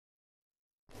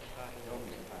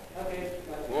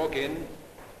walk in.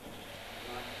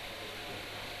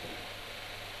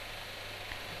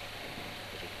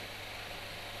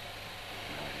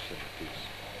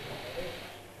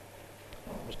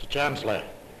 Mr Chancellor,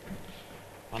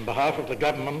 on behalf of the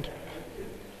Government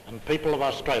and people of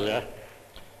Australia,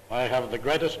 I have the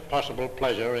greatest possible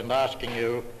pleasure in asking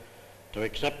you to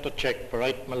accept a cheque for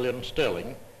 8 million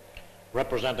sterling,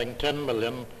 representing 10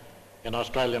 million in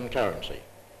Australian currency.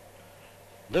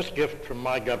 This gift from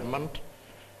my Government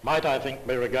might, I think,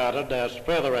 be regarded as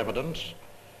further evidence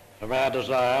of our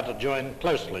desire to join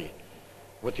closely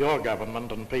with your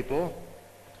Government and people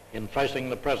in facing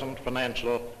the present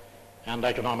financial and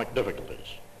economic difficulties,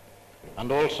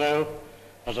 and also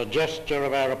as a gesture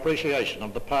of our appreciation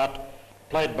of the part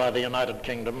played by the United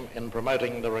Kingdom in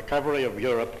promoting the recovery of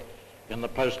Europe in the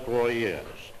post-war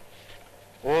years.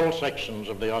 All sections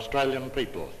of the Australian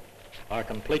people are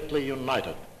completely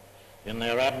united in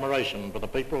their admiration for the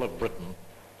people of Britain,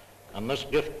 and this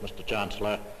gift, Mr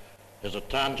Chancellor, is a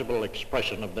tangible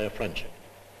expression of their friendship.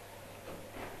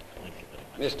 Thank you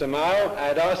very much. Mr Mighell,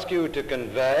 I'd ask you to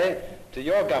convey to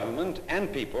your Government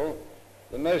and people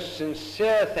the most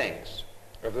sincere thanks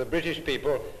of the British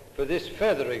people for this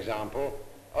further example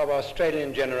of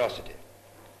Australian generosity.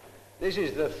 This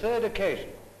is the third occasion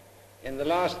in the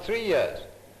last 3 years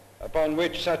upon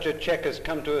which such a cheque has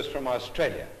come to us from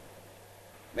Australia,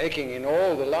 making in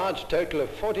all the large total of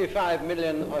 45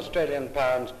 million Australian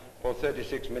pounds or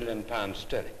 36 million pounds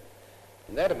sterling.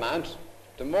 And that amounts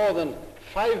to more than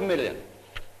 5 million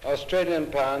Australian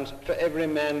pounds for every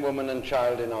man, woman and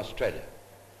child in Australia.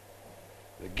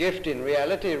 The gift in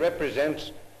reality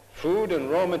represents food and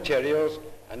raw materials,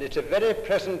 and it's a very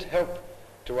present help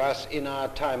to us in our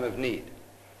time of need.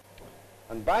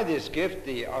 And by this gift,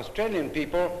 the Australian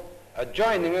people are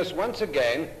joining us once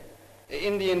again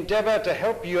in the endeavour to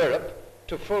help Europe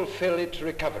to fulfil its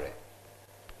recovery.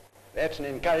 That's an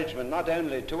encouragement not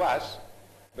only to us,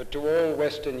 but to all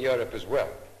Western Europe as well.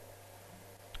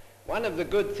 One of the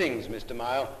good things, Mr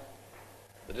Mighell,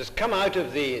 that has come out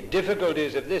of the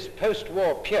difficulties of this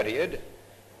post-war period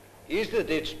is that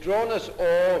it's drawn us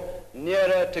all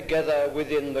nearer together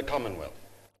within the Commonwealth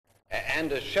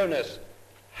and has shown us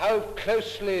how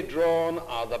closely drawn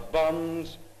are the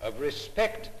bonds of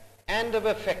respect and of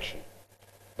affection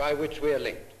by which we are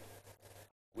linked.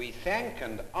 We thank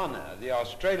and honour the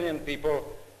Australian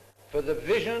people for the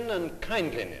vision and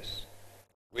kindliness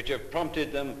which have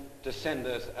prompted them to send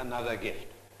us another gift.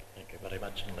 Thank you very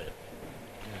much indeed.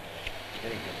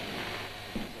 Very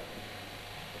good.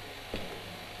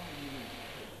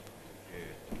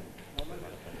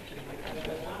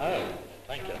 Oh,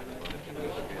 thank you.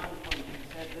 You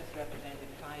said this represented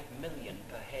 5 million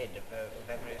per head of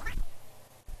every...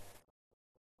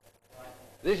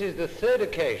 This is the third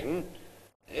occasion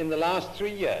in the last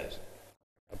 3 years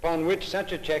upon which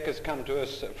such a cheque has come to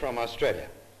us from Australia,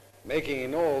 making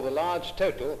in all the large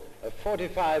total of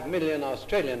 45 million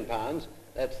Australian pounds,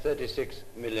 that's 36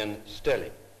 million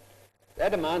sterling.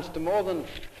 That amounts to more than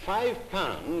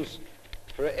 £5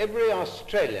 for every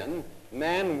Australian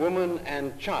man, woman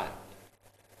and child.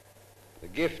 The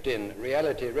gift in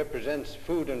reality represents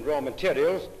food and raw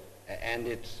materials, and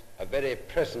it's a very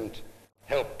present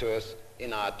help to us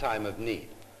in our time of need.